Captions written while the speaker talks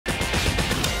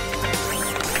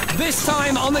This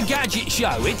time on the Gadget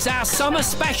Show, it's our summer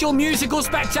special musical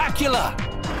spectacular.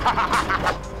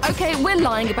 OK, we're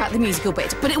lying about the musical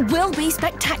bit, but it will be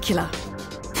spectacular.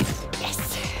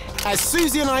 As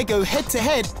Suzie and I go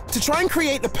head-to-head to try and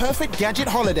create the perfect gadget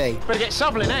holiday. Better get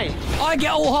shoveling, eh? I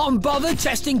get all hot and bothered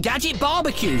testing gadget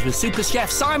barbecues with super chef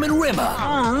Simon Rimmer.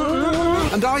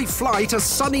 And I fly to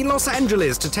sunny Los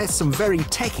Angeles to test some very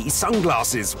techy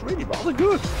sunglasses. Really rather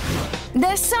good.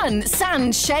 There's sun,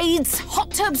 sand, shades, hot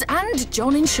tubs and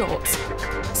John in shorts.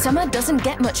 Summer doesn't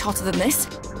get much hotter than this,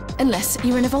 unless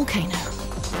you're in a volcano.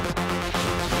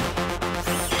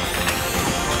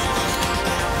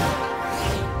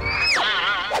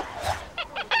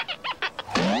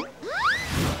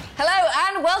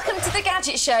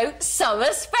 Gadget Show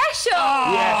Summer Special!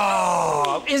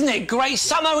 Oh, isn't it great?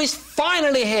 Summer is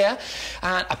finally here,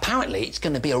 and apparently it's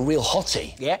going to be a real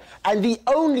hottie. Yeah, and the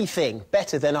only thing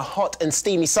better than a hot and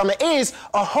steamy summer is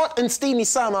a hot and steamy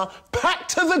summer packed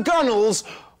to the gunnels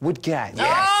with Gadget.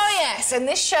 Yes. Oh, yes, and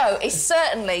this show is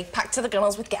certainly packed to the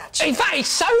gunnels with Gadget. In fact, it's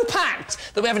so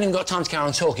packed that we haven't even got time to carry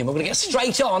on talking. We're going to get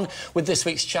straight on with this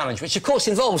week's challenge, which, of course,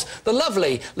 involves the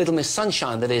lovely Little Miss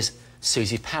Sunshine that is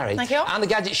Suzie Parry. Thank you. And the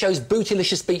Gadget Show's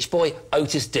bootylicious beach boy,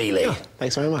 Otis Dealey. Oh,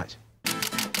 thanks very much.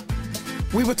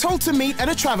 We were told to meet at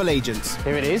a travel agent's.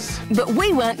 Here it is. But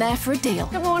we weren't there for a deal.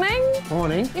 Good morning.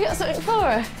 Morning. You got something for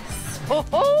us?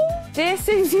 Oh, dear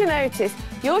Suzie and Ortis,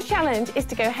 your challenge is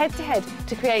to go head-to-head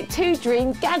to create 2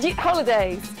 dream gadget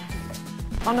holidays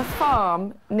on a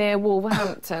farm near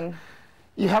Wolverhampton.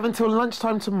 You have until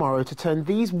lunchtime tomorrow to turn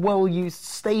these well-used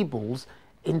stables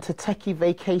into techie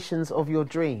vacations of your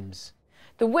dreams.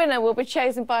 The winner will be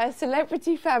chosen by a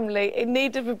celebrity family in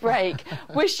need of a break.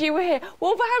 Wish you were here.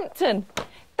 Wolverhampton,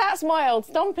 that's my old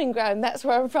stomping ground. That's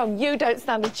where I'm from. You don't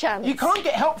stand a chance. You can't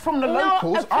get help from the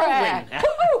locals. Not a prayer.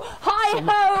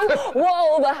 Hi-ho,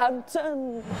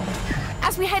 Wolverhampton.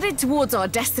 As we headed towards our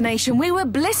destination, we were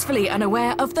blissfully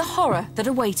unaware of the horror that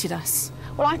awaited us.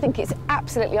 Well, I think it's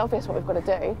absolutely obvious what we've got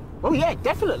to do. Oh, yeah,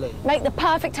 definitely. Make the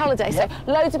perfect holiday. Yep.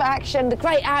 So, loads of action, the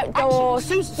great outdoors,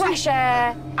 fresh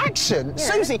air. Action? Yeah.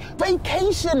 Suzie,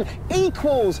 vacation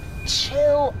equals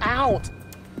chill out.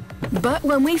 But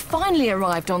when we finally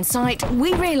arrived on site,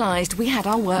 we realised we had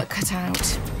our work cut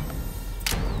out.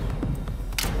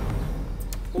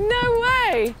 No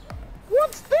way!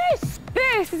 What's this?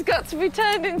 This has got to be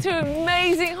turned into an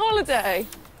amazing holiday.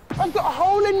 I've got a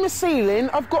hole in the ceiling.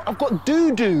 I've got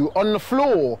doo-doo on the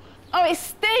floor. Oh, it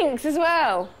stinks as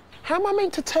well. How am I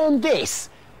meant to turn this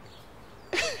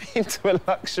into a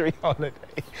luxury holiday?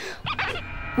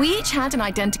 We each had an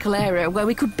identical area where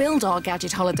we could build our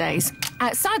gadget holidays.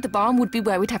 Outside the barn would be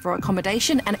where we'd have our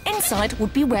accommodation, and inside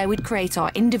would be where we'd create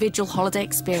our individual holiday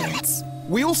experience.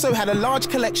 We also had a large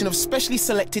collection of specially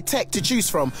selected tech to choose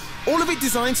from, all of it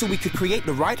designed so we could create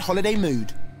the right holiday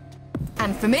mood.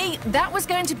 And for me, that was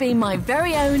going to be my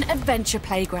very own adventure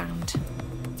playground.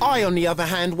 I, on the other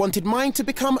hand, wanted mine to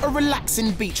become a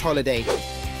relaxing beach holiday.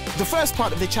 The first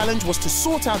part of the challenge was to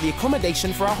sort out the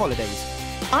accommodation for our holidays.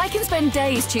 I can spend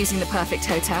days choosing the perfect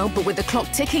hotel, but with the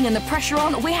clock ticking and the pressure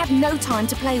on, we had no time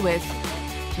to play with.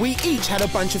 We each had a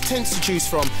bunch of tents to choose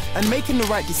from, and making the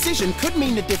right decision could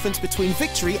mean the difference between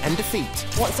victory and defeat.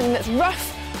 Want something that's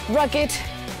rough, rugged,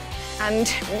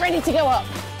 and ready to go up.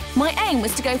 My aim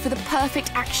was to go for the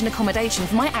perfect action accommodation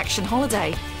for my action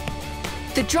holiday.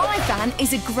 The Drive Van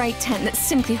is a great tent that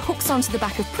simply hooks onto the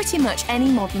back of pretty much any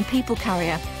modern people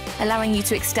carrier, allowing you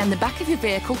to extend the back of your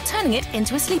vehicle, turning it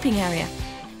into a sleeping area.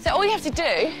 So all you have to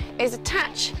do is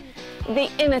attach the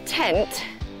inner tent,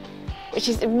 which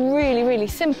is really, really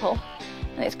simple,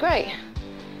 and it's great,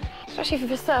 especially for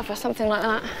the surfer, something like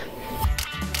that.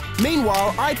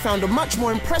 Meanwhile, I'd found a much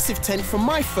more impressive tent for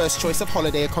my first choice of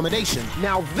holiday accommodation.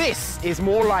 Now this is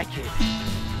more like it.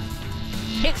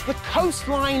 It's the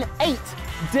Coastline 8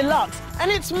 Deluxe, and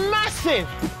it's massive!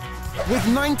 With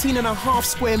 19.5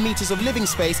 square metres of living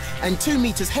space and 2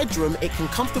 metres headroom, it can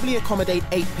comfortably accommodate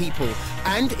 8 people.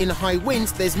 And in high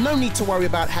winds, there's no need to worry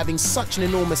about having such an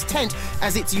enormous tent,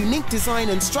 as its unique design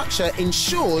and structure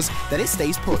ensures that it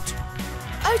stays put.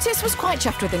 Otis was quite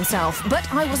chuffed with himself, but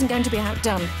I wasn't going to be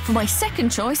outdone. For my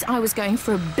second choice, I was going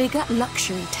for a bigger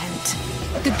luxury tent.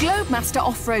 The Globemaster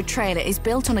off-road trailer is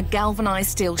built on a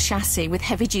galvanised steel chassis with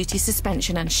heavy-duty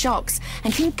suspension and shocks,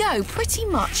 and can go pretty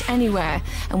much anywhere.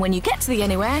 And when you get to the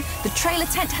anywhere, the trailer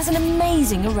tent has an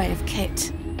amazing array of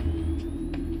kit.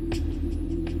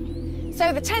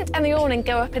 So the tent and the awning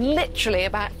go up in literally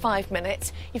about 5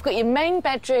 minutes. You've got your main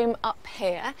bedroom up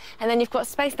here, and then you've got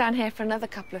space down here for another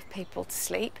couple of people to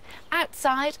sleep.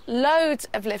 Outside, loads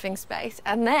of living space,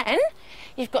 and then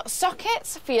you've got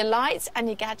sockets for your lights and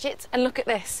your gadgets, and look at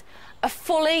this, a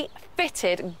fully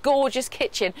fitted, gorgeous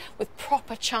kitchen with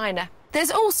proper china. There's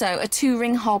also a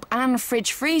 2-ring hob and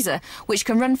fridge freezer, which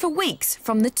can run for weeks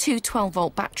from the 2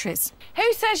 12-volt batteries.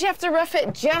 Who says you have to rough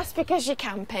it just because you're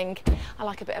camping? I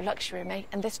like a bit of luxury, me,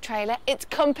 and this trailer, it's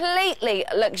completely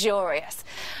luxurious.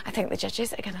 I think the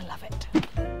judges are going to love it.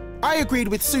 I agreed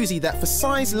with Suzie that for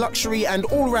size, luxury and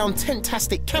all-round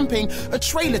tent-tastic camping, a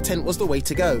trailer tent was the way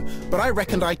to go. But I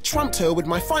reckoned I trumped her with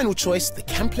my final choice, the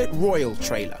Camplet Royal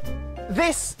trailer.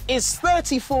 This is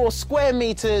 34 square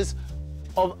metres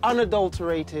of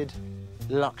unadulterated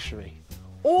luxury,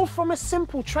 all from a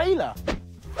simple trailer.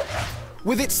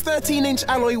 With its 13-inch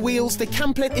alloy wheels, the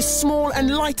Camplet is small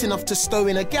and light enough to stow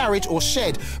in a garage or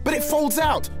shed, but it folds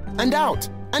out and out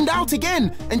and out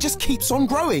again and just keeps on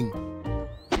growing.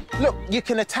 Look, you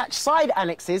can attach side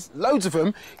annexes, loads of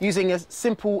them, using a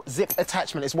simple zip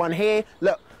attachment. There's one here,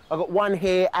 look, I've got one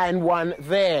here and one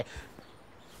there.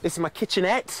 This is my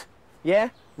kitchenette, yeah,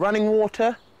 running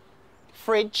water,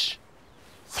 fridge,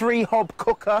 3-hob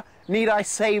cooker, need I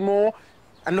say more?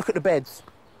 And look at the beds.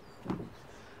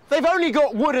 They've only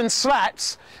got wooden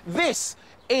slats. This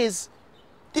is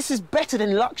better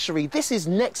than luxury. This is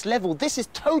next level. This is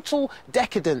total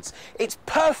decadence. It's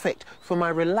perfect for my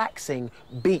relaxing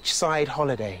beachside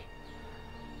holiday.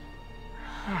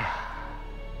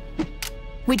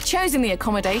 We'd chosen the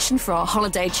accommodation for our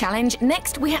holiday challenge.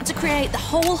 Next, we had to create the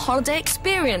whole holiday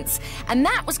experience, and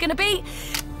that was going to be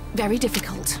very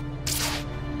difficult.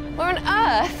 Where on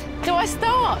earth do I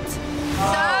start?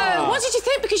 Oh. What did you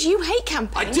think? Because you hate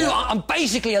camping. I do. I'm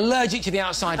basically allergic to the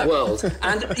outside world.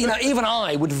 And, you know, even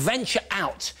I would venture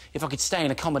out if I could stay in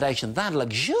accommodation that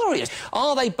luxurious.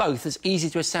 Are they both as easy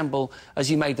to assemble as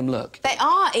you made them look? They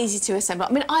are easy to assemble.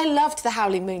 I mean, I loved the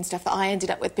Howling Moon stuff that I ended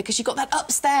up with because you got that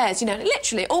upstairs, you know,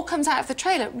 literally it all comes out of the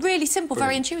trailer. Really simple,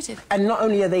 very intuitive. And not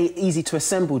only are they easy to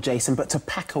assemble, Jason, but to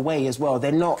pack away as well.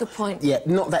 They're not... Good point. Yeah,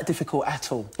 not that difficult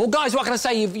at all. Well, guys, what can I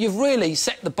say? You've really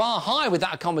set the bar high with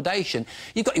that accommodation.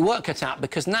 You've got your work cut out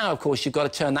because now, of course, you've got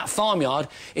to turn that farmyard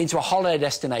into a holiday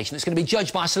destination that's going to be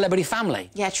judged by a celebrity family.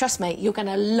 Yeah, trust me, you're going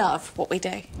to love what we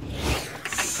do.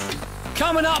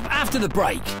 Coming up after the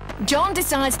break. John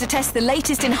decides to test the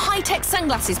latest in high-tech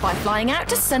sunglasses by flying out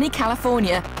to sunny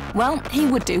California. Well, he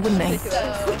would do, wouldn't he?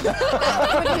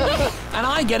 And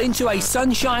I get into a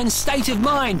sunshine state of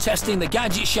mind testing the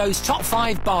Gadget Show's top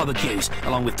 5 barbecues,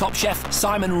 along with top chef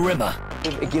Simon Rimmer.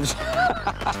 It gives...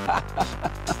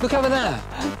 Look over there.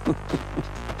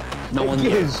 No one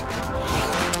gives.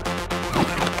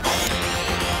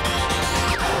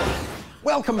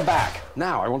 Welcome back.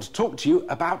 Now I want to talk to you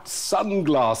about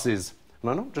sunglasses. And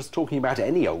I'm not just talking about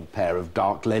any old pair of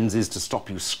dark lenses to stop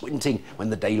you squinting when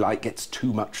the daylight gets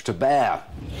too much to bear.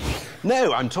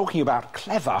 No, I'm talking about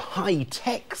clever,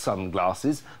 high-tech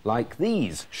sunglasses like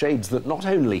these. Shades that not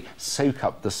only soak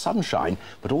up the sunshine,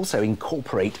 but also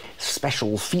incorporate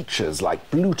special features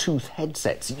like Bluetooth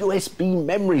headsets, USB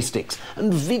memory sticks,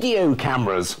 and video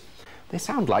cameras. They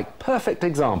sound like perfect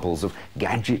examples of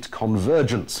gadget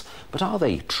convergence, but are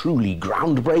they truly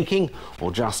groundbreaking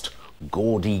or just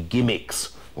gaudy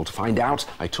gimmicks? Well, to find out,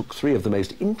 I took 3 of the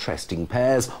most interesting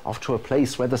pairs off to a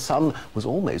place where the sun was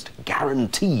almost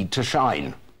guaranteed to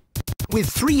shine. With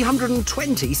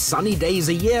 320 sunny days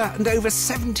a year and over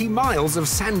 70 miles of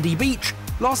sandy beach,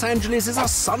 Los Angeles is a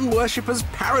sun worshipper's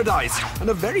paradise and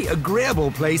a very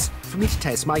agreeable place for me to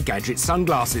test my Gadget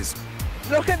sunglasses.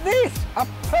 Look at this! A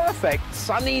perfect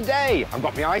sunny day. I've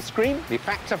got my ice cream, my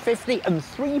Factor 50 and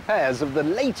 3 pairs of the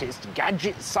latest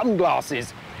Gadget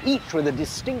sunglasses, each with a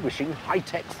distinguishing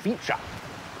high-tech feature.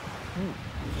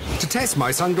 To test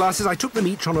my sunglasses, I took them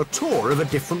each on a tour of a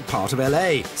different part of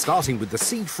LA, starting with the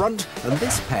seafront and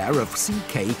this pair of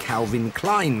CK Calvin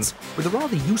Kleins, with a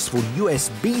rather useful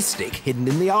USB stick hidden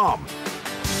in the arm.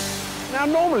 Now,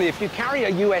 normally, if you carry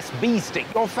a USB stick,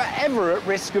 you're forever at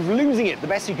risk of losing it. The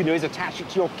best you can do is attach it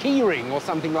to your keyring or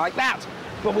something like that.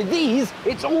 But with these,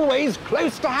 it's always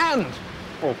close to hand.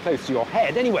 Or close to your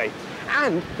head, anyway.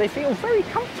 And they feel very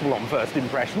comfortable on first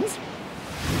impressions.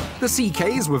 The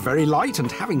CKs were very light,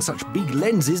 and having such big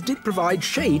lenses did provide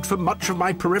shade for much of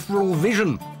my peripheral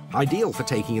vision. Ideal for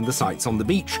taking in the sights on the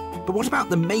beach. But what about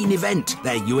the main event,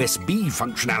 their USB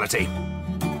functionality?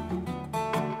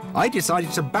 I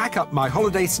decided to back up my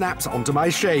holiday snaps onto my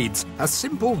shades. A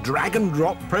simple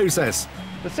drag-and-drop process.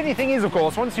 The silly thing is, of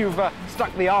course, once you've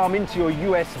stuck the arm into your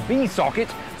USB socket,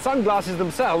 sunglasses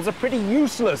themselves are pretty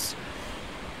useless.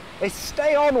 They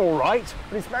stay on all right,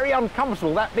 but it's very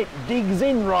uncomfortable. That bit digs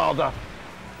in rather.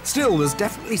 Still, there's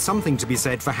definitely something to be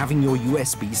said for having your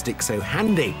USB stick so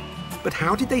handy. But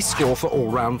how did they score for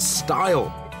all-round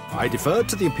style? I deferred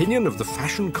to the opinion of the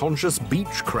fashion-conscious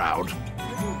beach crowd.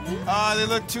 They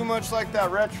look too much like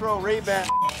that retro Ray-Ban.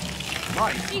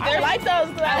 Nice. I like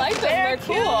those glasses. I like them. They're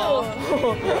cool.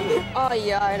 Oh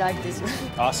yeah, I like this one.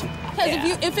 Awesome.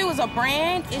 Because if it was a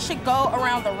brand, it should go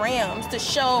around the rims to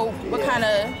show what kind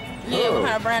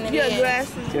of brand it is.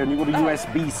 Glasses. Yeah, and you've got a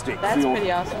USB stick. That's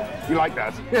pretty awesome. You like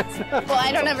that? Well,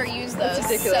 I don't ever use those,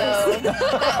 so...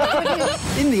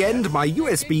 In the end, my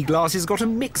USB glasses got a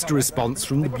mixed response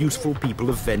from the beautiful people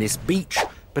of Venice Beach.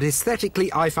 But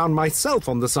aesthetically, I found myself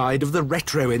on the side of the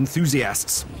retro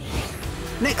enthusiasts.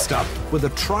 Next up were the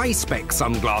Tri-Spec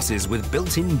sunglasses with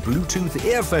built-in Bluetooth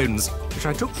earphones, which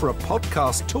I took for a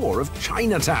podcast tour of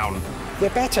Chinatown.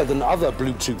 They're better than other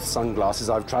Bluetooth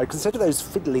sunglasses I've tried. Consider those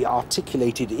fiddly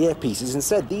articulated earpieces.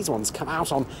 Instead, these ones come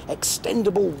out on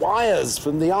extendable wires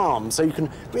from the arm, so you can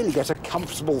really get a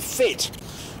comfortable fit.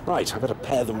 Right, I better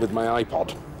pair them with my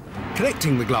iPod.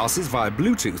 Connecting the glasses via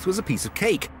Bluetooth was a piece of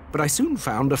cake, but I soon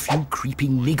found a few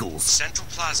creeping niggles. Central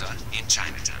Plaza in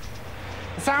Chinatown.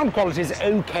 The sound quality is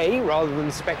okay rather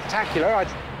than spectacular. I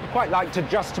quite liked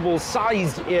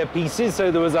adjustable-sized earpieces,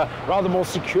 so there was a rather more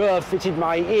secure fit in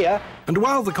my ear. And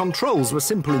while the controls were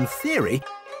simple in theory,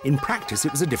 in practice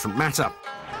it was a different matter.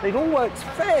 It all works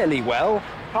fairly well,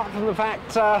 apart from the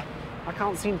fact I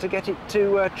can't seem to get it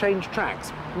to change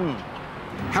tracks.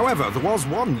 However, there was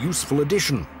one useful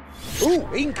addition. Ooh,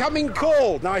 incoming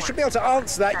call! Now, I should be able to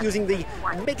answer that using the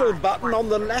middle button on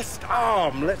the left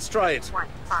arm. Let's try it.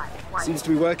 Seems to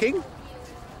be working.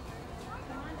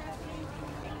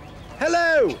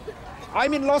 Hello!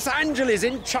 I'm in Los Angeles,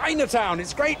 in Chinatown.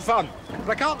 It's great fun.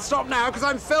 But I can't stop now because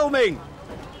I'm filming.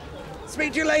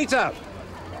 Speak to you later.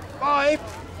 Bye.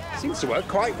 Seems to work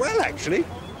quite well, actually.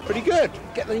 Pretty good.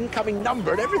 Get the incoming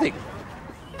number and everything.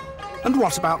 And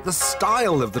what about the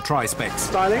style of the Tri-Spec?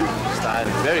 Styling?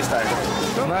 Styling, very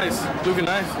stylish. Nice, looking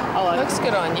nice. Oh, it looks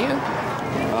good on you.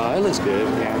 It looks good.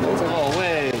 Oh,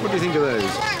 wait. What do you think of those?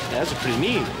 Yeah, that's pretty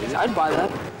neat. I'd buy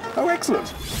that. Oh, excellent.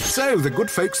 So, the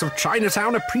good folks of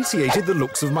Chinatown appreciated the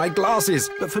looks of my glasses,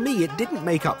 but for me it didn't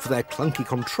make up for their clunky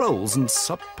controls and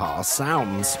subpar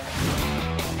sounds.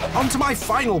 On to my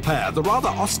final pair, the rather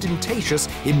ostentatious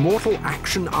Immortal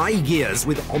Action eye gears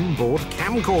with onboard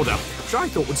camcorder, which I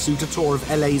thought would suit a tour of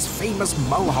LA's famous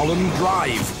Mulholland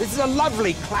Drive. This is a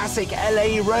lovely classic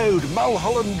LA road,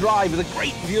 Mulholland Drive, with a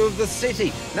great view of the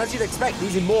city. And as you'd expect,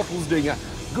 these Immortals doing a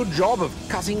good job of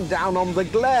cutting down on the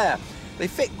glare. They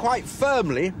fit quite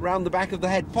firmly round the back of the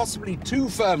head, possibly too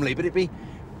firmly, but it'd be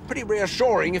pretty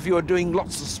reassuring if you were doing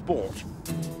lots of sport.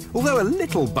 Although a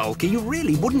little bulky, you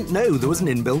really wouldn't know there was an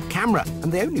inbuilt camera,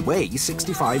 and they only weigh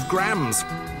 65 grams.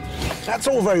 That's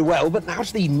all very well, but now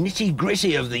to the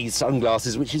nitty-gritty of these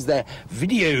sunglasses, which is their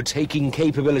video-taking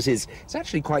capabilities. It's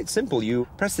actually quite simple. You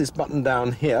press this button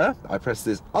down here, I press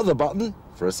this other button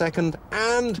for a second,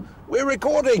 and we're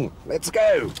recording. Let's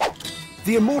go.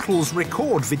 The Immortals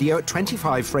record video at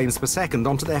 25 frames per second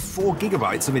onto their 4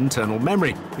 gigabytes of internal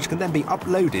memory, which can then be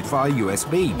uploaded via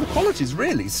USB. The quality's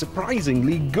really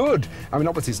surprisingly good. I mean,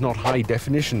 obviously it's not high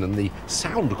definition and the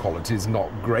sound quality's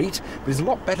not great, but it's a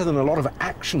lot better than a lot of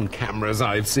action cameras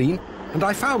I've seen. And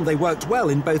I found they worked well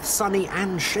in both sunny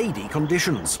and shady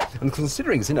conditions. And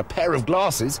considering it's in a pair of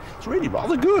glasses, it's really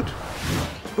rather good.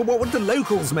 But what would the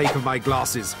locals make of my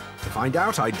glasses? To find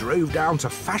out, I drove down to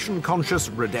fashion-conscious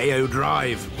Rodeo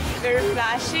Drive. Very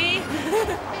flashy.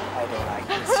 I don't like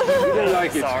this. You don't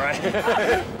like it? It's all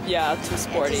right. Yeah, too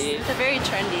sporty. They're very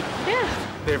trendy. Yeah.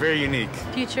 They're very unique.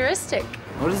 Futuristic.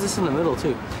 What is this in the middle,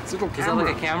 too? Is that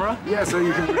like a camera? Yeah, so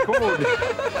you can record.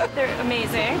 They're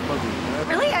amazing.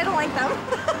 Really? I don't like them.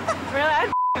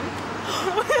 Really?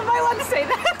 Am I allowed to say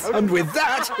that? And with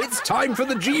that, it's time for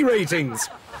the G ratings.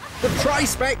 The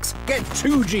Tri-Specs get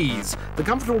 2 Gs. The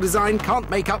comfortable design can't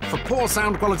make up for poor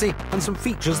sound quality and some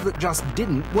features that just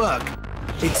didn't work.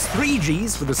 It's 3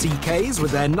 Gs for the CKs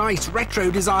with their nice retro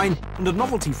design and a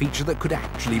novelty feature that could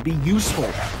actually be useful.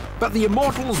 But the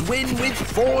Immortals win with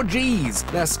 4 Gs.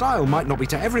 Their style might not be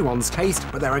to everyone's taste,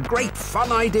 but they're a great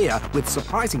fun idea with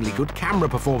surprisingly good camera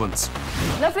performance.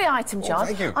 Lovely item, John.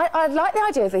 Thank you. I like the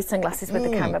idea of these sunglasses with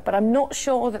the camera, but I'm not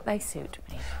sure that they suit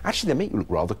me. Actually, they make you look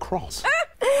rather cross.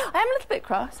 I am a little bit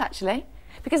cross, actually,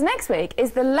 because next week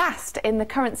is the last in the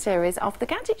current series of The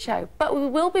Gadget Show, but we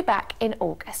will be back in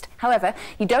August. However,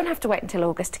 you don't have to wait until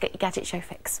August to get your Gadget Show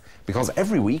fix. Because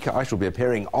every week I shall be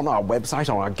appearing on our website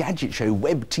on our Gadget Show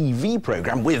web TV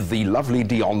programme with the lovely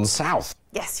Dion South.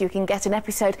 Yes, you can get an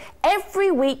episode every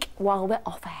week while we're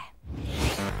off air.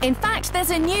 In fact,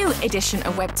 there's a new edition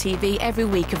of Web TV every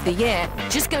week of the year.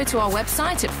 Just go to our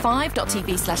website at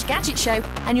 5.tv/Gadget Show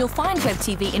and you'll find Web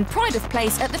TV in pride of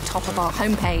place at the top of our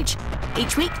homepage.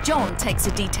 Each week, John takes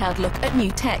a detailed look at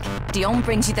new tech. Dion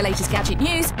brings you the latest gadget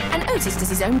news and Otis does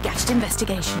his own gadget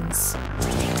investigations.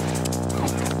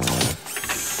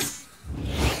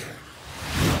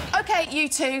 OK, you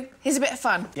two, here's a bit of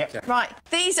fun. Yep. Right,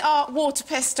 these are water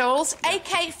pistols,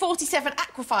 AK-47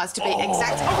 Aquafires to be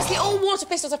exact. Obviously, all water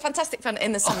pistols are fantastic fun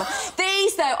in the summer.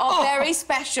 These, though, are very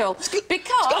special because... It's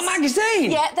got a magazine!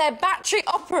 Yeah, they're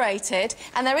battery-operated,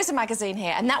 and there is a magazine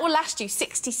here, and that will last you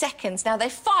 60 seconds. Now, they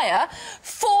fire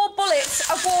 4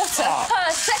 bullets of water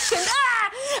per second.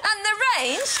 And the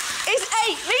range is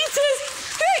 8 litres.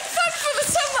 Great fun for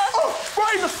the summer. Oh,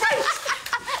 right in the face!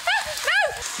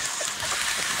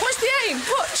 Watch the aim,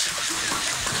 watch.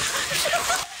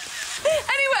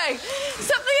 Anyway,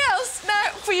 something else now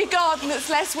for your garden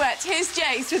that's less wet. Here's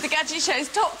Jace with the Gadget Show's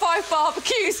top 5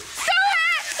 barbecues. Go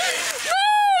ahead!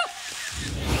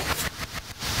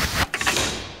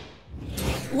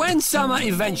 When summer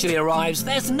eventually arrives,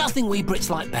 there's nothing we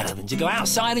Brits like better than to go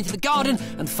outside into the garden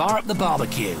and fire up the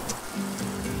barbecue.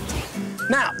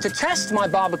 Now, to test my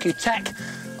barbecue tech,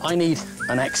 I need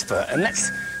an expert. And let's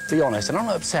be honest, I don't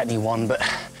want to upset anyone, but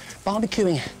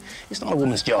barbecuing is not a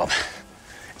woman's job.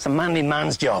 It's a manly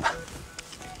man's job.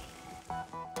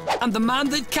 And the man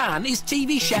that can is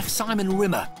TV chef Simon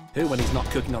Rimmer, who, when he's not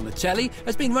cooking on the telly,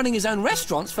 has been running his own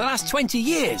restaurants for the last 20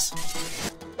 years.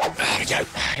 There we go.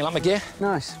 You like my gear?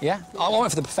 Nice. Yeah? I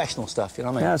went for the professional stuff, you know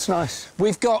what I mean? Yeah, it's nice.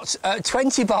 We've got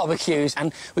 20 barbecues,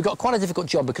 and we've got quite a difficult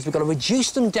job because we've got to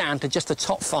reduce them down to just the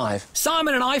top 5.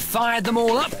 Simon and I fired them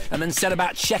all up and then set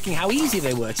about checking how easy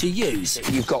they were to use.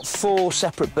 You've got 4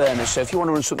 separate burners, so if you want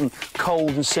to run something cold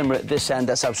and simmer at this end,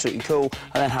 that's absolutely cool,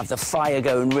 and then have the fire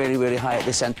going really, really high at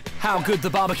this end. How good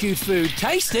the barbecued food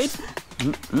tasted.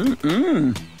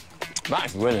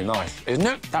 That's really nice, isn't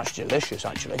it? That's delicious,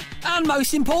 actually. And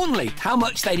most importantly, how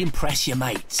much they'd impress your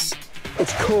mates.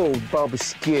 It's called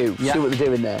barbecue. Yeah. See what they're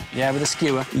doing there? Yeah, with a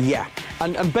skewer. Yeah.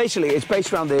 And basically, it's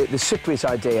based around the Cypriot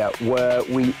idea where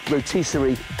we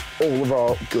rotisserie all of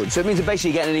our goods. So it means that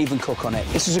basically you're getting an even cook on it.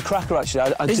 This is a cracker,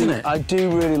 actually. I do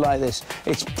really like this.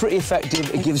 It's pretty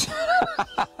effective. It gives...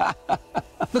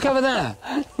 Look over there.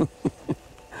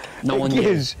 No one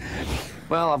knew.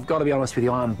 Well, I've got to be honest with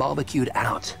you, I'm barbecued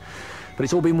out. But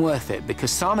it's all been worth it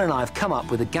because Simon and I have come up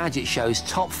with the Gadget Show's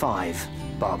top 5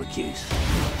 barbecues.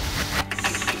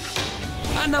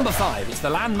 At number 5, it's the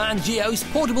Landman Geo's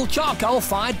portable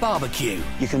charcoal-fired barbecue.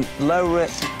 You can lower it,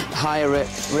 higher it,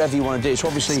 whatever you want to do. So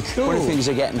obviously, when things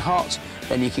are getting hot,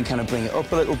 then you can kind of bring it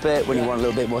up a little bit. When you want a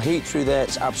little bit more heat through there,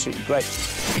 it's absolutely great.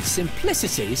 Its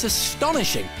simplicity is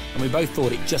astonishing, and we both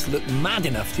thought it just looked mad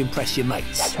enough to impress your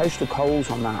mates. Taste the coals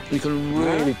on that. You can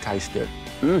really taste it.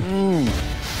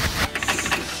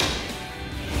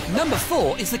 Number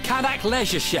 4 is the Kadak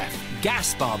Leisure Chef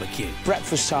gas barbecue.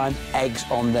 Breakfast time, eggs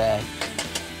on there.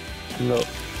 Look.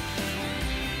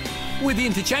 With the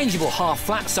interchangeable half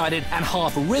flat-sided and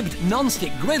half ribbed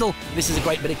non-stick griddle, this is a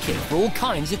great bit of kit for all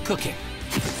kinds of cooking.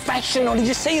 Professional, did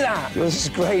you see that? This is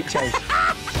great, Chase.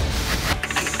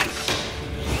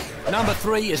 Number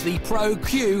 3 is the Pro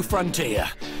Q Frontier.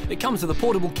 It comes with a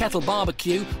portable kettle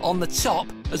barbecue on the top,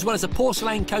 as well as a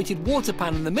porcelain-coated water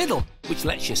pan in the middle, which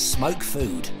lets you smoke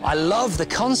food. I love the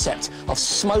concept of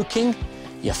smoking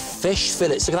your fish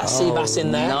fillets. Look at that sea bass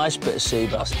in there. Nice bit of sea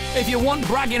bass. If you want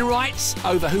bragging rights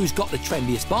over who's got the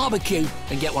trendiest barbecue,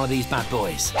 then get one of these bad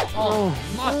boys.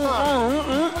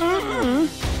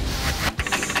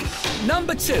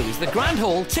 Number 2 is the Grand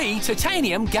Hall T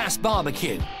Titanium Gas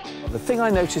Barbecue. The thing I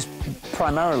noticed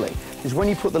primarily is when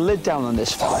you put the lid down on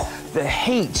this fire, the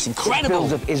heat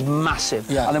builds up is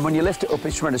massive. Yeah. And then when you lift it up,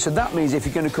 it's tremendous. So that means if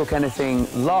you're going to cook anything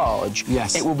large,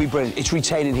 it will be brilliant. It's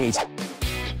retaining heat.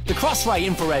 The Crossray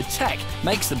infrared tech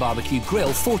makes the barbecue grill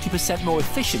 40% more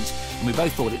efficient, and we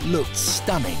both thought it looked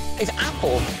stunning. If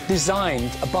Apple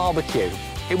designed a barbecue,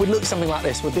 it would look something like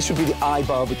this. Well, this would be the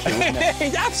iBarbecue, wouldn't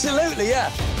it? Absolutely, yeah.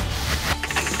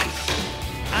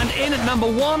 And in at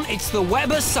number 1, it's the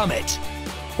Weber Summit.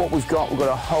 What we've got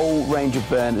a whole range of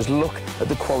burners. Look at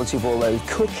the quality of all those.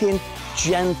 Cooking,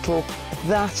 gentle,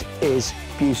 that is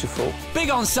beautiful. Big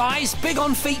on size, big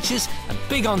on features, and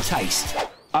big on taste.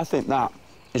 I think that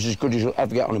is as good as you'll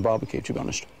ever get on a barbecue, to be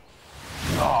honest.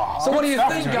 So what do you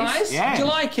think, guys? Yeah. Do you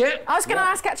like it? I was going to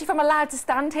ask actually if I'm allowed to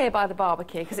stand here by the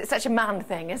barbecue because it's such a man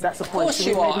thing, isn't it? That's the Of point. course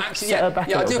you are, actually. Yeah,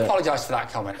 I do apologise for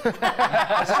that comment.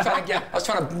 I was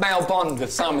trying to male bond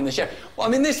with Sam in the show. Well, I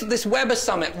mean, this Weber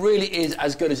Summit really is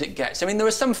as good as it gets. I mean, there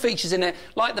are some features in it,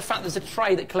 like the fact there's a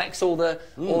tray that collects all the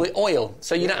oil,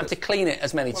 so you don't have to clean it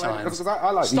as many times. Because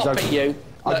I like Stop these. it, you.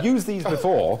 I've used these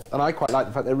before, and I quite like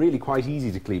the fact they're really quite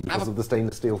easy to clean because of the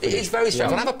stainless steel finish. It's very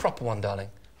strong. I'll have a proper one, darling.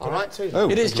 All right? Oh, it is, thank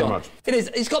you very John. much. It is.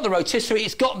 It's got the rotisserie.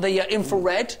 It's got the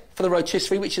infrared for the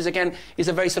rotisserie, which is, again, is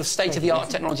a very sort of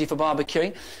state-of-the-art technology for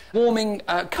barbecuing. Warming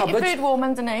cupboards. Your food warm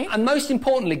underneath. And most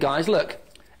importantly, guys, look,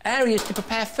 areas to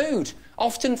prepare food.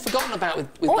 Often forgotten about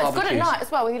with barbecues. It's good at night as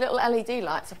well, with your little LED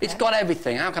lights up It's there. got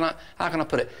everything. How can I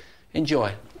put it?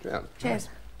 Enjoy. Yeah. Cheers.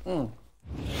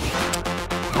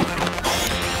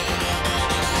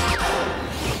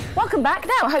 Welcome back.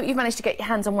 Now, I hope you've managed to get your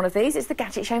hands on one of these. It's the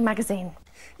Gadget Show magazine.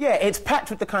 Yeah, it's packed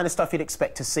with the kind of stuff you'd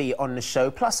expect to see on the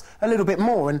show, plus a little bit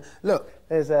more. And look,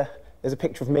 there's a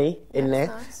picture of me in there,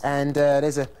 nice. and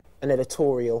there's an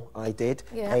editorial I did,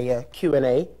 a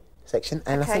Q&A section,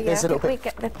 and I think there's a little bit... we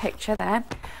get the picture there.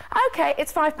 OK,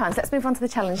 it's £5. Let's move on to the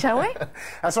challenge, shall we?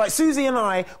 That's right, Suzie and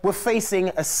I were facing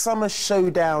a summer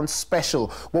showdown special.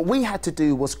 What we had to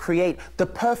do was create the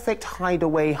perfect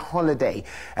hideaway holiday,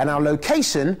 and our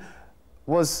location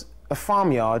was a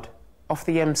farmyard off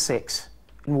the M6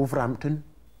 in Wolverhampton.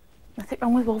 Nothing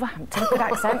wrong with Wolverhampton, good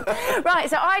accent. Right,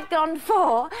 so I'd gone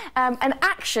for an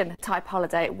action-type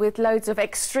holiday with loads of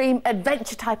extreme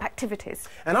adventure-type activities.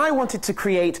 And I wanted to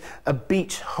create a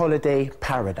beach holiday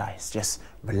paradise. Just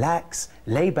relax,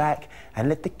 lay back, and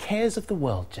let the cares of the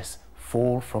world just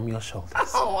fall from your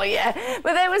shoulders. Oh, yeah.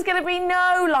 But there was going to be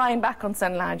no lying back on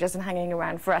sun loungers and hanging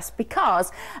around for us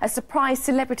because a surprise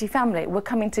celebrity family were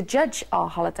coming to judge our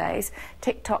holidays.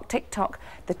 Tick-tock, tick-tock,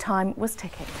 the time was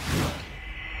ticking.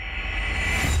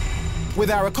 With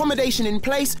our accommodation in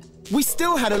place, we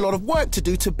still had a lot of work to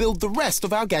do to build the rest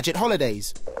of our gadget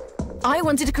holidays. I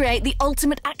wanted to create the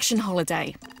ultimate action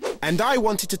holiday. And I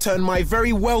wanted to turn my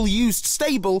very well-used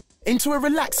stable into a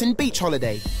relaxing beach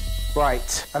holiday.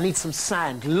 Right, I need some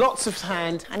sand, lots of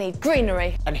sand. I need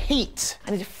greenery. And heat.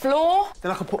 I need a floor.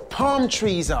 Then I can put palm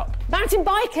trees up. Mountain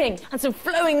biking and some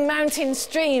flowing mountain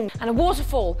stream and a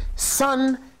waterfall.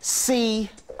 Sun, sea,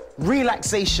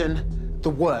 relaxation, the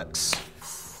works.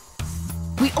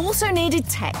 We also needed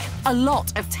tech, a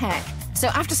lot of tech. So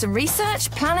after some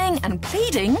research, planning and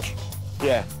pleading...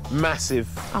 Yeah, massive.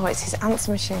 Oh, it's his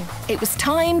answer machine. It was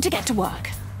time to get to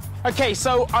work. OK,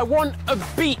 so I want a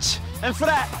beach, and for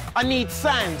that, I need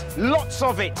sand, lots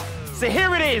of it. So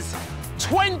here it is,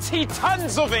 20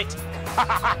 tons of it.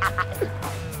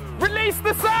 Release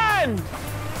the sand!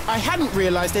 I hadn't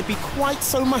realised there'd be quite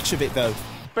so much of it, though.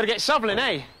 Better get shoveling,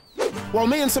 eh? While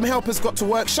me and some helpers got to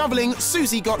work shoveling,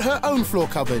 Suzie got her own floor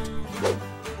covered.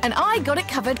 And I got it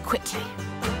covered quickly.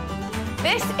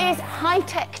 This is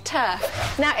high-tech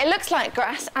turf. Now, it looks like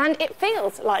grass and it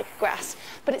feels like grass,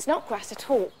 but it's not grass at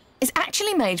all. It's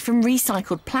actually made from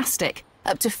recycled plastic.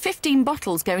 Up to 15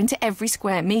 bottles go into every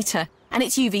square metre. And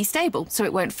it's UV stable, so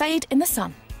it won't fade in the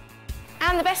sun.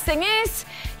 And the best thing is,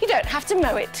 you don't have to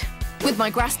mow it. With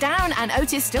my grass down and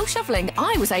Otis still shoveling,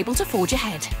 I was able to forge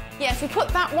ahead. Yes, we put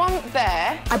that one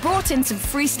there. I brought in some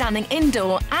freestanding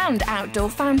indoor and outdoor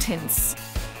fountains.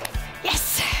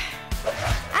 Yes!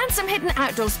 And some hidden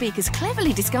outdoor speakers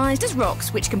cleverly disguised as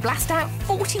rocks, which can blast out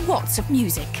 40 watts of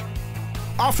music.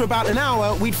 After about an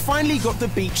hour, we'd finally got the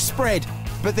beach spread,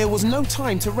 but there was no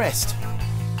time to rest.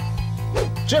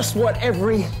 Just what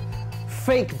every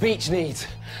fake beach needs.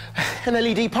 An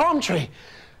LED palm tree.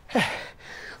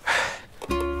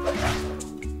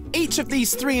 Each of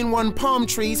these 3-in-1 palm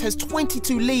trees has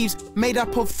 22 leaves made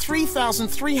up of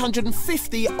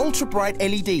 3,350 ultra-bright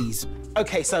LEDs.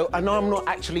 OK, so I know I'm not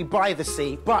actually by the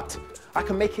sea, but I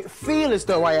can make it feel as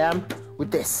though I am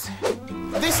with this.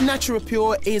 This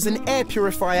Naturapure is an air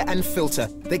purifier and filter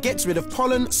that gets rid of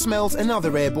pollen, smells and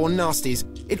other airborne nasties.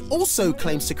 It also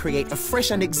claims to create a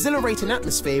fresh and exhilarating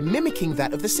atmosphere mimicking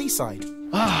that of the seaside.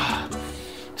 Ah,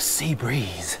 sea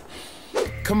breeze.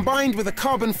 Combined with a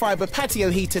carbon fibre patio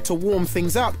heater to warm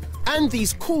things up, and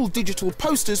these cool digital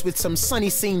posters with some sunny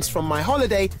scenes from my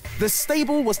holiday, the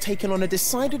stable was taken on a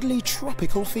decidedly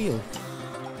tropical feel.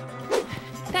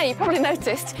 Now, you probably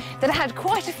noticed that I had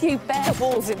quite a few bare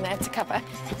walls in there to cover,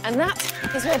 and that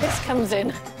is where this comes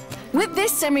in. With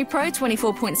this semi-pro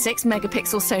 24.6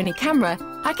 megapixel Sony camera,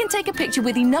 I can take a picture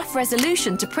with enough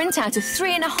resolution to print out a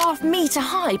 3.5 metre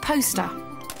high poster.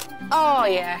 Oh,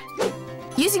 yeah.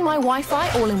 Using my Wi-Fi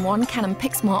all-in-one Canon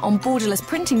PixMart on borderless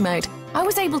printing mode, I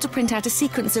was able to print out a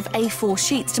sequence of A4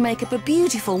 sheets to make up a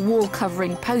beautiful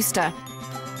wall-covering poster.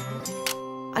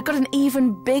 I got an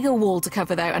even bigger wall to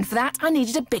cover, though, and for that I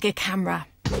needed a bigger camera.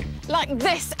 Like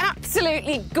this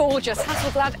absolutely gorgeous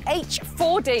Hasselblad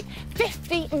H4D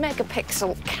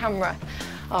 50-megapixel camera.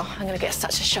 Oh, I'm going to get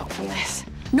such a shot from this.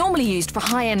 Normally used for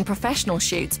high-end professional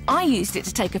shoots, I used it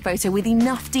to take a photo with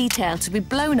enough detail to be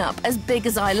blown up as big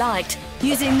as I liked,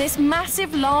 using this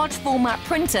massive large format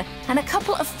printer and a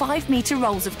couple of 5-metre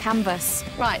rolls of canvas.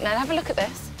 Right, now have a look at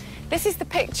this. This is the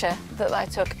picture that I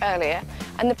took earlier,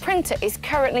 and the printer is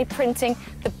currently printing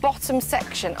the bottom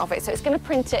section of it, so it's going to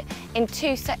print it in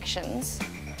 2 sections.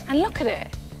 And look at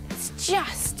it. It's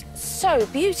just so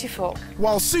beautiful.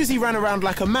 While Susie ran around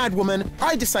like a madwoman,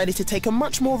 I decided to take a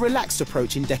much more relaxed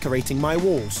approach in decorating my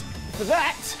walls. For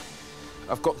that,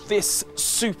 I've got this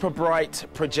super bright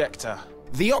projector.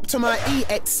 The Optima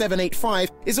Ep16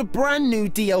 is a brand new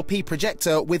DLP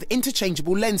projector with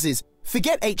interchangeable lenses.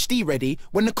 Forget HD ready,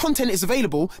 when the content is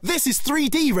available, this is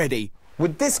 3D ready.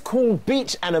 With this cool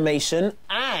beach animation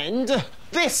and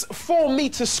this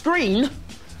 4-metre screen,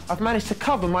 I've managed to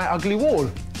cover my ugly wall.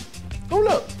 Oh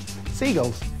look,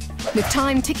 seagulls. With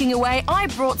time ticking away, I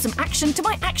brought some action to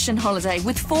my action holiday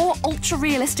with 4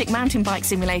 ultra-realistic mountain bike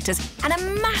simulators and a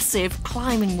massive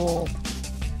climbing wall.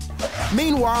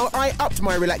 Meanwhile, I upped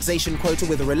my relaxation quota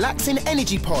with a relaxing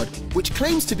energy pod, which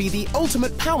claims to be the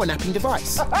ultimate power napping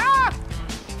device.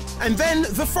 And then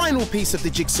the final piece of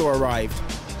the jigsaw arrived.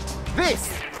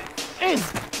 This is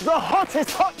the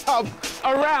hottest hot tub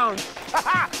around.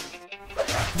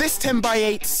 This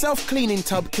 10x8 self-cleaning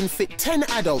tub can fit 10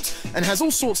 adults and has all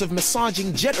sorts of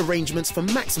massaging jet arrangements for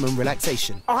maximum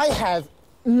relaxation. I have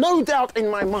no doubt in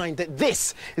my mind that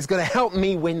this is going to help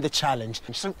me win the challenge.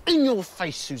 So in your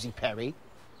face, Susie Perry.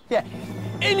 Yeah,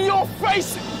 in your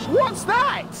face! What's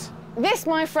that? This,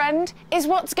 my friend, is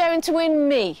what's going to win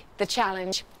me the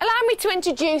challenge. Allow me to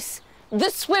introduce the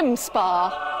swim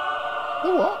spa.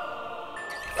 The what?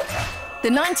 The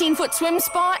 19-foot swim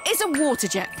spa is a water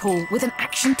jet pool with an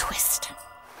action twist.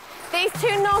 These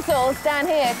 2 nozzles down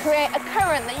here create a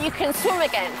current that you can swim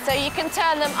against, so you can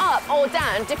turn them up or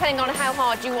down depending on how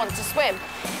hard you want to swim.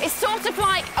 It's sort of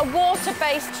like a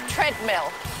water-based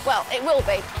treadmill. Well, it will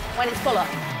be when it's full up.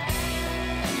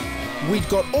 We'd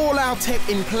got all our tech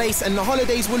in place and the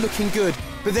holidays were looking good,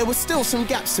 but there were still some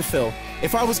gaps to fill.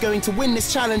 If I was going to win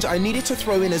this challenge, I needed to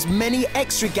throw in as many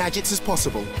extra gadgets as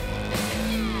possible.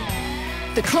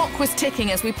 The clock was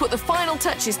ticking as we put the final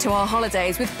touches to our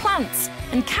holidays with plants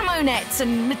and camo nets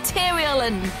and material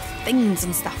and things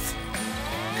and stuff.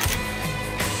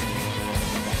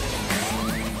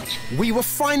 We were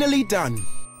finally done.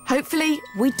 Hopefully,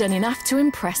 we'd done enough to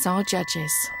impress our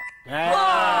judges.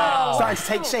 Wow. Starting to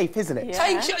take shape, isn't it?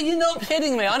 Yeah. You're not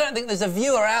kidding me. I don't think there's a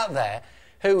viewer out there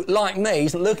who, like me,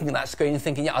 is looking at that screen and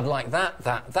thinking, yeah, I'd like that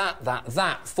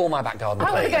for my back garden,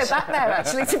 I want to go back there,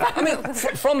 actually, to back. I mean,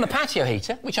 from the patio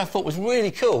heater, which I thought was really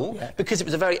cool, because it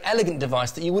was a very elegant device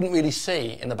that you wouldn't really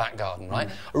see in the back garden, right?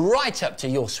 Right up to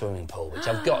your swimming pool, which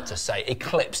I've got to say,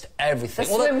 eclipsed everything.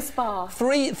 The swim spa.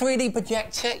 3D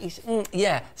projector,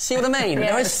 yeah, see what I mean?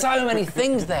 There are so many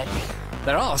things there.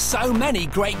 There are so many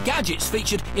great gadgets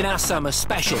featured in our summer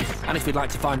special. And if you'd like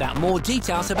to find out more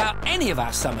details about any of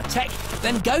our summer tech,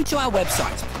 then go to our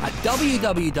website at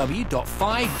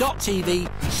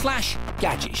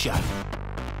www.5.tv/gadgetshow.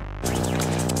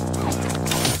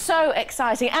 So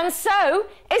exciting, and so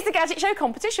is the Gadget Show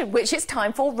competition, which it's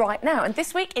time for right now. And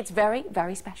this week, it's very,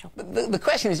 very special. But the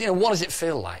question is, what does it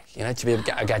feel like, to be a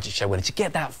Gadget Show winner, to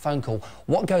get that phone call?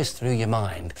 What goes through your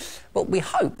mind? Well, we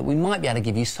hope that we might be able to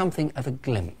give you something of a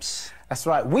glimpse. That's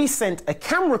right. We sent a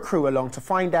camera crew along to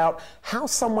find out how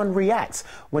someone reacts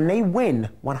when they win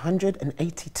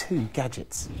 182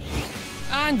 gadgets.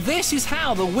 And this is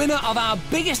how the winner of our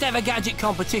biggest ever gadget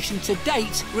competition to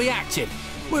date reacted.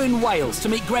 We're in Wales to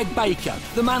meet Greg Baker,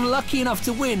 the man lucky enough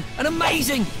to win an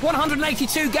amazing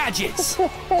 182 gadgets.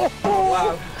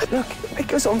 Wow. Look, it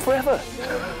goes on forever.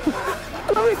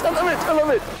 I love it, I love it, I love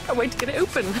it. Can't wait to get it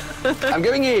open. I'm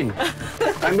going in.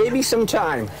 And maybe some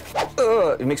time.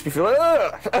 It makes me feel...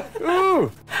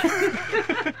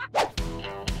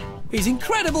 His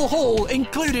incredible haul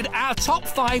included our top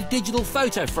 5 digital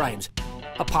photo frames,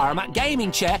 a Pyromat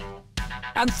gaming chair,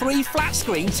 and 3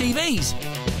 flat-screen TVs.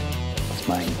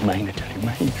 Mine, I tell you,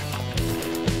 mine.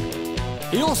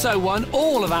 He also won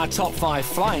all of our top 5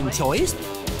 flying toys.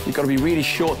 You've got to be really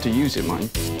short to use it, mine.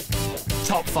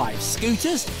 Top 5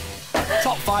 scooters.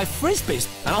 top 5 frisbees,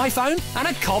 an iPhone and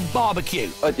a Cobb barbecue.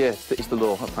 Yeah, it's the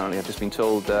law, apparently. I've just been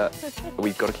told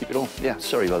we've got to keep it all. Yeah,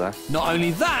 sorry about that. Not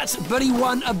only that, but he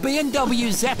won a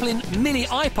B&W Zeppelin mini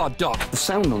iPod dock. The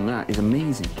sound on that is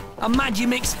amazing. A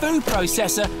Magimix food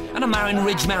processor and a Marin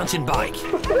Ridge mountain bike.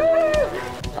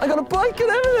 I got a bike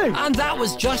and everything! And that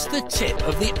was just the tip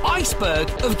of the iceberg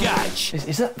of Gadge.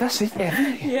 That's it,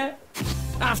 everything? Yeah.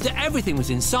 After everything was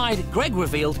inside, Greg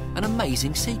revealed an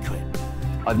amazing secret.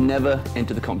 I've never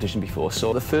entered the competition before,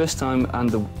 so the first time and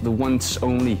the once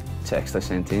only text I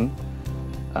sent in,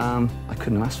 I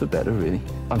couldn't have asked for better, really.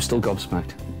 I'm still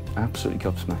gobsmacked, absolutely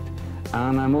gobsmacked.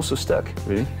 And I'm also stuck,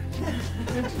 really.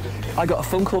 I got a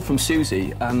phone call from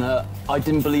Suzie, and I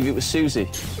didn't believe it was Suzie.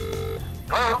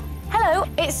 Hello? Hello,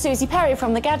 it's Suzie Perry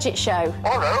from the Gadget Show.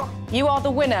 Hello? You are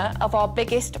the winner of our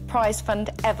biggest prize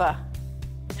fund ever.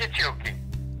 You're joking.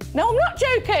 No, I'm not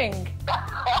joking.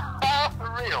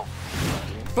 For real?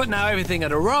 But now everything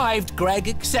had arrived, Greg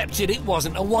accepted it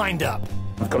wasn't a wind-up.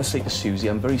 I've got to say to Suzie,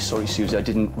 I'm very sorry, Suzie. I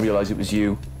didn't realise it was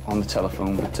you on the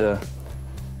telephone, but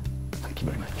thank you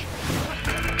very much.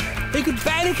 He could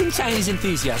barely contain his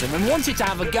enthusiasm and wanted to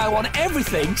have a go on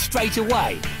everything straight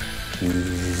away.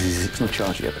 It's not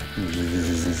charged yet.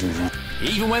 He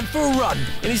even went for a run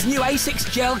in his new A6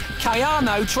 Gel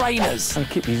Kayano trainers. I'll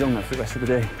keep these on now for the rest of the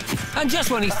day. And just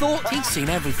when he thought he'd seen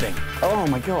everything. Oh,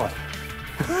 my God.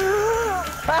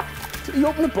 You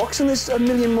open the box and there's a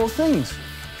million more things.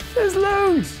 There's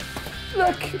loads.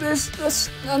 Look, there's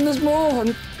more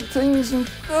and things and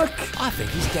look. I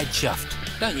think he's dead chuffed,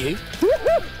 don't you?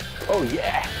 Oh,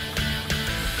 yeah.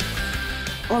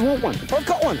 I want one. I've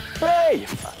got one. Hey!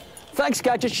 Thanks,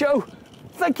 Gadget Show.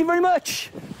 Thank you very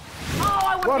much. Oh,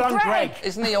 I want Well done, Greg.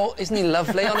 Isn't he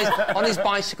lovely on his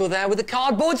bicycle there with the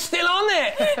cardboard still on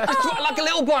it? Just like a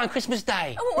little boy on Christmas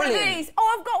Day. I want one of these.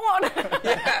 Oh, I've got one.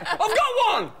 Yeah, I've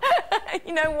got one.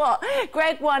 You know what?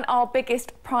 Greg won our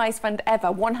biggest prize fund ever,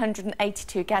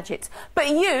 182 gadgets. But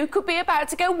you could be about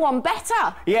to go one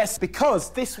better. Yes,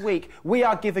 because this week we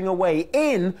are giving away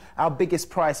in our biggest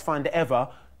prize fund ever.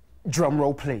 Drum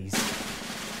roll, please.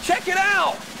 Check it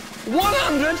out.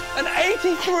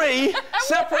 183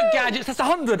 separate gadgets. That's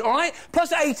 100, all right?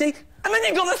 Plus 80, and then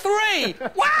you've got the 3.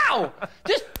 Wow!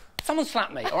 Just someone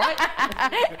slap me, all right?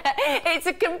 It's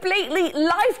a completely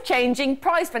life-changing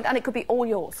prize fund, and it could be all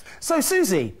yours. So,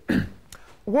 Suzie,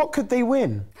 what could they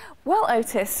win? Well,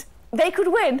 Otis, they could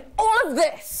win all of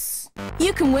this.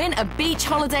 You can win a beach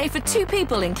holiday for 2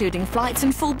 people, including flights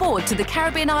and full board to the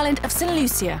Caribbean island of St.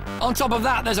 Lucia. On top of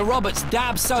that, there's a Roberts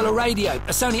DAB solar radio,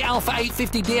 a Sony Alpha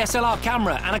 850 DSLR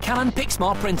camera and a Canon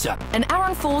PicSmart printer. An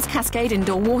Arran Falls Cascade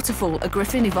indoor waterfall, a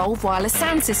Griffin Evolve wireless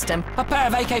sound system. A pair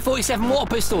of AK-47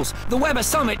 water pistols, the Weber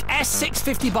Summit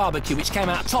S650 barbecue, which came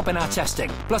out top in our testing,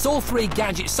 plus all 3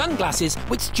 Gadget sunglasses,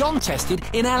 which John tested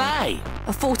in LA.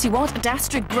 A 40-watt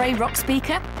Adastra Grey Rock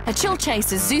speaker, a Chill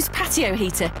Chaser Zeus patio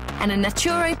heater, and a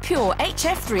Nature Pure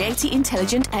HF380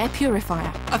 intelligent air purifier.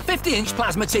 A 50-inch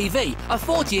plasma TV, a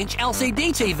 40-inch LCD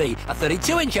TV, a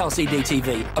 32-inch LCD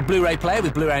TV, a Blu-ray player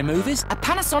with Blu-ray movies, a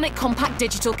Panasonic compact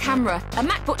digital camera, a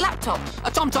MacBook laptop,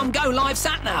 a TomTom Go live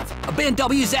sat-nav, a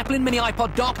B&W Zeppelin mini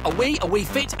iPod dock, a Wii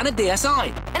Fit and a DSi.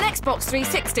 An Xbox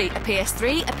 360, a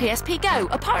PS3, a PSP Go,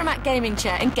 a Pyromac gaming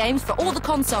chair and games for all the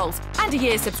consoles, and a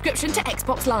year's subscription to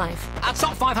Xbox Live. Our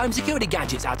top 5 home security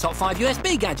gadgets, our top 5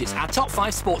 USB gadgets, our top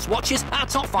 5 sports watches, our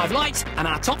top 5 lights, and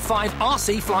our top 5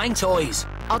 RC flying toys.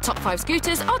 Our top 5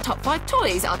 scooters, our top 5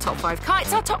 toys, our top 5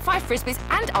 kites, our top 5 frisbees,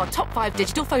 and our top 5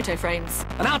 digital photo frames.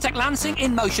 An Altec Lansing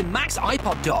InMotion Max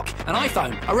iPod dock, an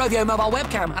iPhone, a Rovio mobile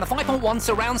webcam, and a 5.1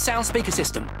 surround sound speaker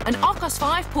system. An Arcos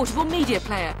 5 portable media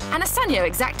player, and a Sanyo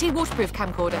Exacti waterproof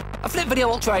camcorder. A Flip Video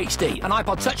Ultra HD, an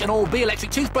iPod Touch, an All-B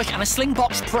electric toothbrush, and a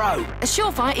Slingbox Pro. A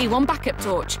Surefire E1 backup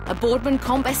torch, a Boardman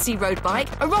Comp SC road bike,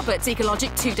 a Roberts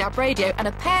Ecologic 2DAB radio, and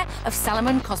a pair of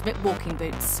Salomon Cosmic walking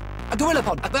boots. A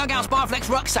GorillaPod, a Berghaus Barflex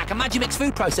rucksack, a Magimix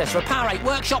food processor, a Powerade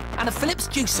workshop, and a Philips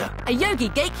juicer. A Yogi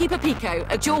Gatekeeper Pico,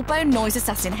 a Jawbone Noise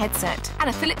Assassin headset, and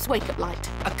a Philips wake-up light.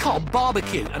 A Cobb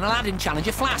barbecue, an Aladdin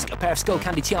Challenger flask, a pair of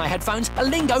Skullcandy TI headphones, a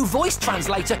Lingo voice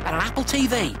translator, and an Apple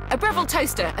TV. A Breville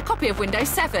toaster, a copy of Windows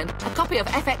 7, a copy of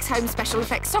FX Home special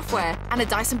effects software, and a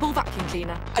Dyson Ball vacuum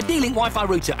cleaner. A D-Link Wi-Fi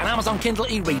router, an Amazon Kindle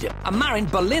e-reader, a Marin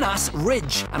Berlinas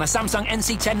Ridge, and a Samsung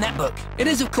NC10 netbook. It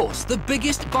is, of course, the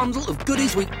biggest bundle of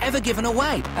goodies we've ever given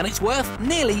away, and it's worth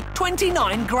nearly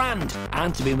 29 grand.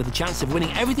 And to be in with a chance of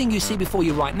winning everything you see before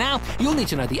you right now, you'll need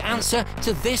to know the answer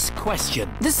to this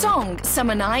question. The song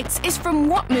Summer Nights is from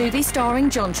what movie starring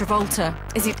John Travolta?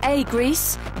 Is it A,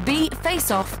 Grease, B,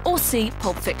 Face Off, or C,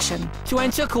 Pulp Fiction? To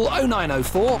enter, call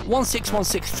 0904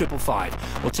 1616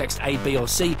 555 or text A, B or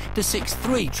C to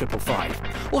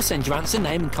 63555. Or send your answer,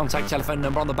 name and contact telephone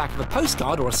number on the back of a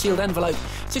postcard or a sealed envelope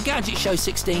to Gadget Show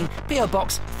 16, PO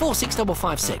Box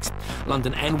 46556,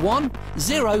 London N1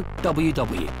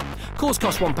 0WW. Calls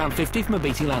cost £1.50 from a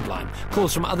BT landline.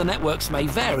 Calls from other networks may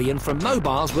vary and from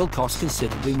mobiles will cost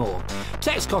considerably more.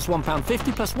 Text costs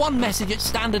 £1.50 plus one message at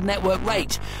standard network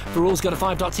rate. For rules, go to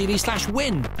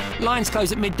 5.tv/win. Lines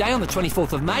close at midday on the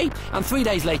 24th of May and 3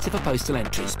 days later for postal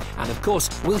entries. And of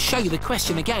course, we'll show you the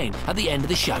question again at the end of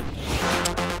the show.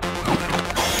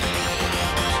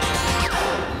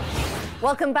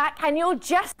 Welcome back, and you're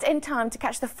just in time to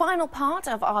catch the final part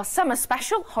of our summer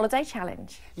special holiday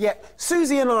challenge. Yeah,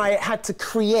 Susie and I had to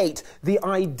create the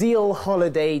ideal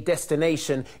holiday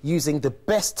destination using the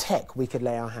best tech we could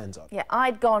lay our hands on. Yeah,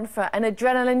 I'd gone for an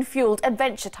adrenaline-fueled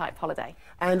adventure-type holiday.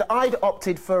 And I'd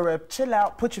opted for a chill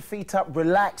out, put your feet up,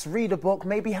 relax, read a book,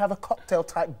 maybe have a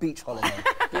cocktail-type beach holiday.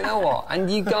 You know what? And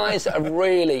you guys have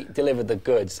really delivered the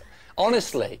goods.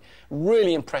 Honestly,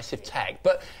 really impressive tech.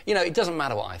 But, you know, it doesn't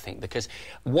matter what I think, because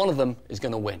one of them is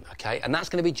going to win, OK? And that's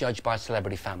going to be judged by a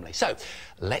celebrity family. So,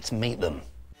 let's meet them.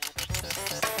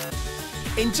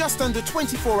 In just under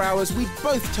 24 hours, we'd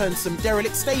both turned some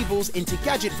derelict stables into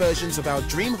gadget versions of our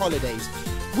dream holidays.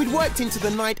 We'd worked into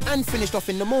the night and finished off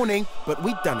in the morning, but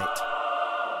we'd done it.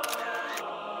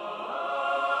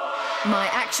 My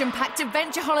action-packed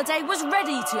adventure holiday was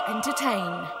ready to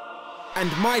entertain. And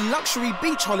my luxury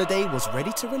beach holiday was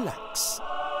ready to relax.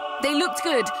 They looked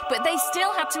good, but they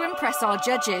still had to impress our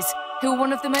judges, who are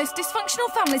one of the most dysfunctional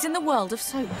families in the world of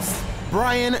soaps.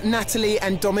 Brian, Natalie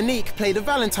and Dominique played a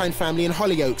Valentine family in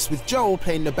Hollyoaks, with Joel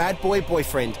playing the bad boy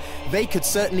boyfriend. They could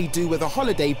certainly do with a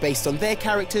holiday based on their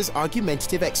characters'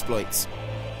 argumentative exploits.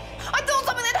 I thought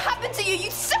something had happened to you,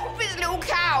 you selfish little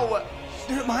cow!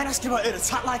 You don't mind asking about an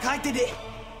attack like I did it?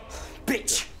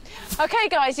 Bitch! OK,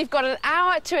 guys, you've got an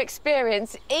hour to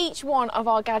experience each one of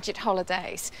our gadget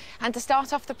holidays. And to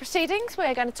start off the proceedings,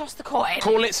 we're going to toss the coin.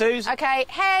 Call it, Suze. OK,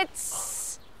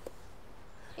 heads.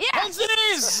 Yes! Heads it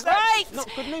is! Right! Not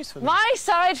good news for me. My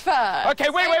side first. OK,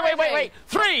 wait.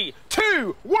 3,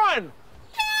 2, 1.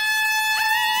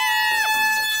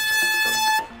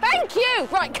 Thank you!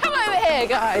 Right, come over here,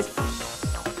 guys.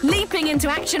 Leaping into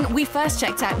action, we first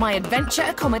checked out my adventure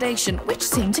accommodation, which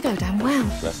seemed to go down well.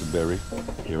 Glastonbury,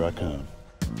 here I come.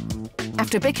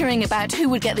 After bickering about who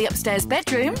would get the upstairs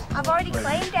bedroom... I've already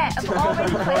claimed it. I've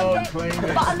already claimed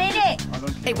it. But I'm in it.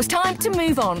 It was time to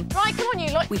move on. Right, come on,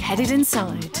 you lot. We headed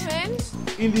inside. Come in.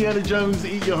 Indiana Jones,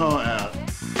 eat your heart out.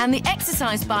 And the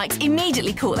exercise bikes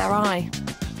immediately caught their eye.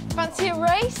 Fancy a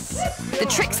race? The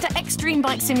Trickster Extreme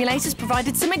Bike simulators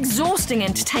provided some exhausting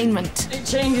entertainment. It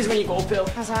changes when you go uphill.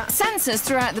 How's that? Sensors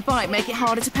throughout the bike make it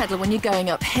harder to pedal when you're going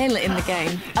uphill in the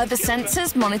game. Other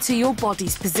sensors monitor your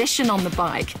body's position on the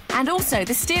bike, and also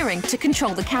the steering to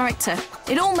control the character.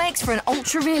 It all makes for an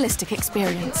ultra-realistic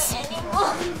experience.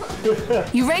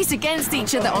 You race against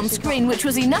each other on screen, which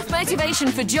was enough motivation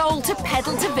for Joel to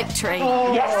pedal to victory.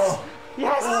 Yes!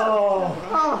 Yes!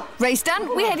 Race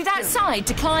done, we headed outside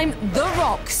to climb The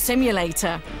Rock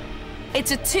Simulator.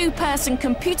 It's a two-person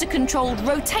computer-controlled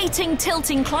rotating,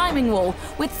 tilting climbing wall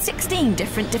with 16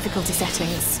 different difficulty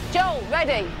settings. Joel,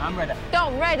 ready? I'm ready.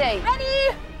 Dom, ready?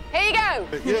 Ready! Here you go.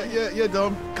 Yeah,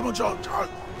 Dom. Come on, Joel.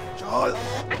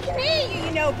 I can hear you,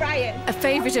 you know, Brian. A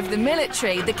favourite of the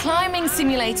military, the climbing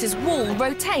simulator's wall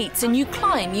rotates and you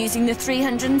climb using the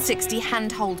 360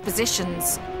 handhold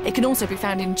positions. It can also be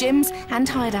found in gyms and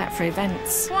hired out for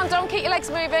events. Come on, Dom, keep your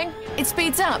legs moving. It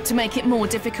speeds up to make it more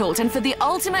difficult, and for the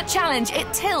ultimate challenge,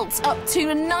 it tilts up to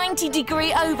a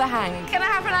 90-degree overhang. Gonna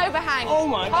have an overhang. Oh,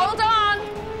 my God. Hold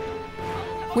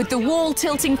on. With the wall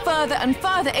tilting further and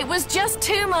further, it was just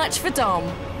too much for Dom.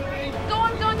 Go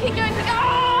on, keep going.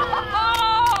 Oh!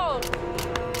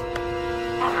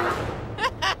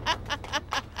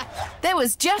 There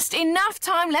was just enough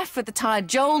time left for the tired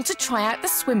Joel to try out the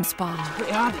swim spa.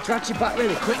 Pretty hard, it drags you back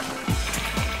really quick.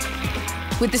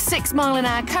 With the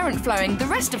 6-mile-an-hour current flowing, the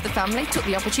rest of the family took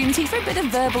the opportunity for a bit of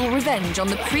verbal revenge on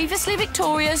the previously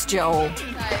victorious Joel.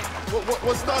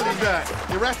 What style is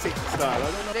that? Erratic style,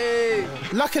 I don't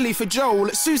know. Luckily for Joel,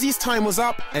 Susie's time was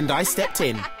up and I stepped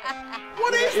in.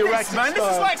 What is this, man?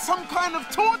 This is like some kind of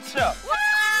torture.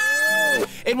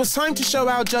 It was time to show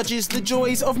our judges the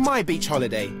joys of my beach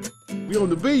holiday. We on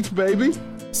the beach, baby.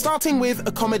 Starting with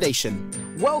accommodation.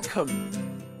 Welcome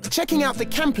Checking out the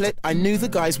camplet, I knew the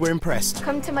guys were impressed.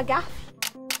 Come to my gaff.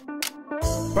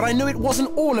 But I knew it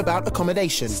wasn't all about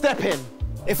accommodation. Step in.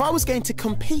 If I was going to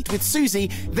compete with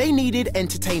Suzie, they needed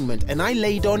entertainment, and I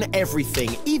laid on everything,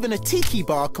 even a tiki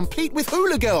bar complete with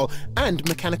hula girl and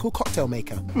mechanical cocktail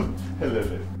maker.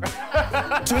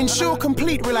 To ensure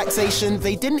complete relaxation,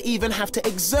 they didn't even have to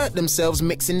exert themselves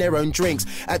mixing their own drinks.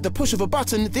 At the push of a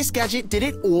button, this gadget did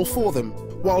it all for them.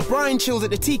 While Brian chilled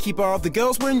at the tiki bar, the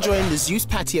girls were enjoying the Zeus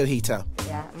patio heater.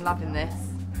 Yeah, I'm loving this.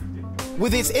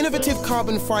 With its innovative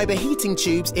carbon fibre heating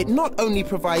tubes, it not only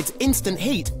provides instant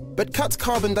heat, but cuts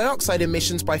carbon dioxide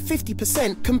emissions by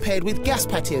 50% compared with gas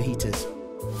patio heaters.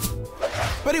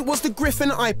 But it was the Griffin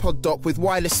iPod dock with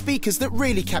wireless speakers that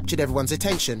really captured everyone's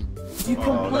attention. You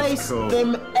can place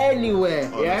them anywhere,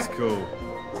 yeah? That's cool.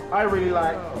 I really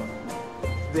like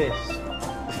this.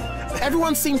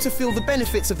 Everyone seemed to feel the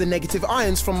benefits of the negative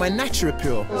ions from my Natura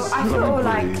Pure. I feel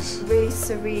like really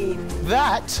serene.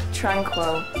 That,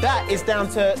 tranquil. That is down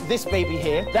to this baby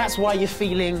here. That's why you're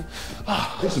feeling...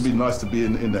 This would be nice to be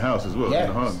in the house as well, in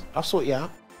the home. I'll sort you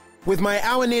out. With my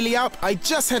hour nearly up, I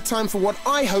just had time for what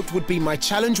I hoped would be my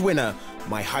challenge winner,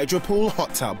 my Hydropool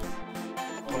hot tub.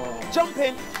 Jump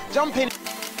in, jump in.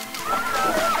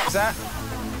 Is that?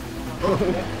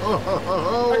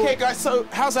 Okay, guys, so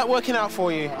how's that working out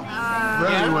for you?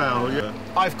 Very well, yeah.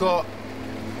 I've got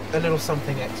a little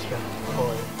something extra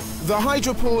for you. The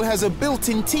Hydropool has a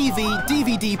built-in TV,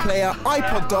 DVD player,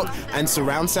 iPod dock, and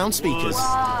surround sound speakers.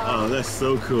 Oh, that's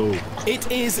so cool.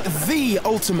 It is the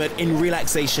ultimate in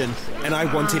relaxation, and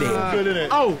I want it in. Good, isn't it?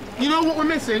 Oh, you know what we're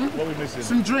missing? What are we missing?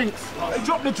 Some drinks.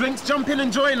 Drop the drinks, jump in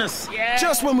and join us. Yeah.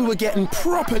 Just when we were getting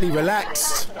properly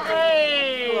relaxed,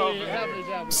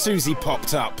 Suzie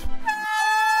popped up.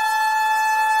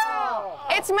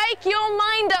 It's make your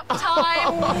mind up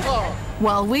time.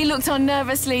 While we looked on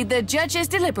nervously, the judges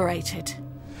deliberated.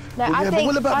 No, But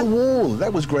what about the wall?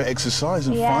 That was great exercise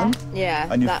and fun. Yeah.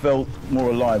 And you felt more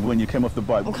alive when you came off the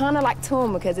bike. I'm kind of like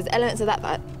torn because there's elements of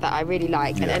that I really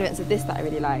like and elements of this that I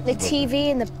really like. The TV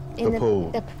in the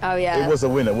pool. Oh yeah. It was a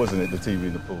winner, wasn't it? The TV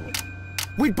in the pool.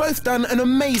 We'd both done an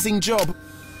amazing job,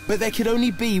 but there could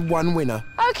only be one winner.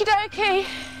 Okie dokie.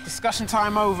 Discussion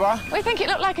time over. We think it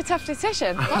looked like a tough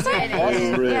decision, was it?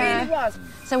 It really was.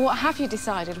 So what have you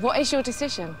decided? What is your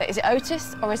decision? Is it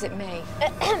Otis or is it me?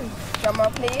 Drum roll,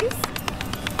 please.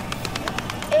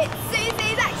 It's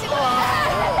Susie's action.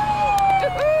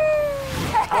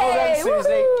 Well done,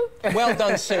 Suzie. Well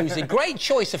done, Suzie. Great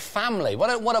choice of family.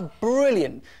 What a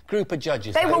brilliant group of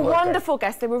judges. They were wonderful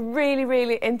guests. They were really,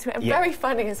 really into it and very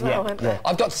funny as well, weren't they?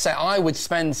 I've got to say, I would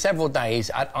spend several days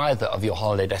at either of your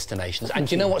holiday destinations. And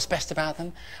do you know what's best about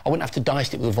them? I wouldn't have to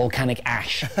dice it with volcanic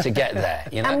ash to get there,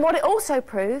 you know? And what it also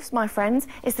proves, my friends,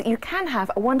 is that you can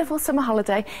have a wonderful summer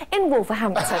holiday in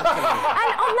Wolverhampton. And on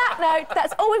that note,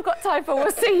 that's all we've got time for.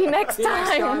 We'll see you next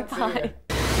time. Bye.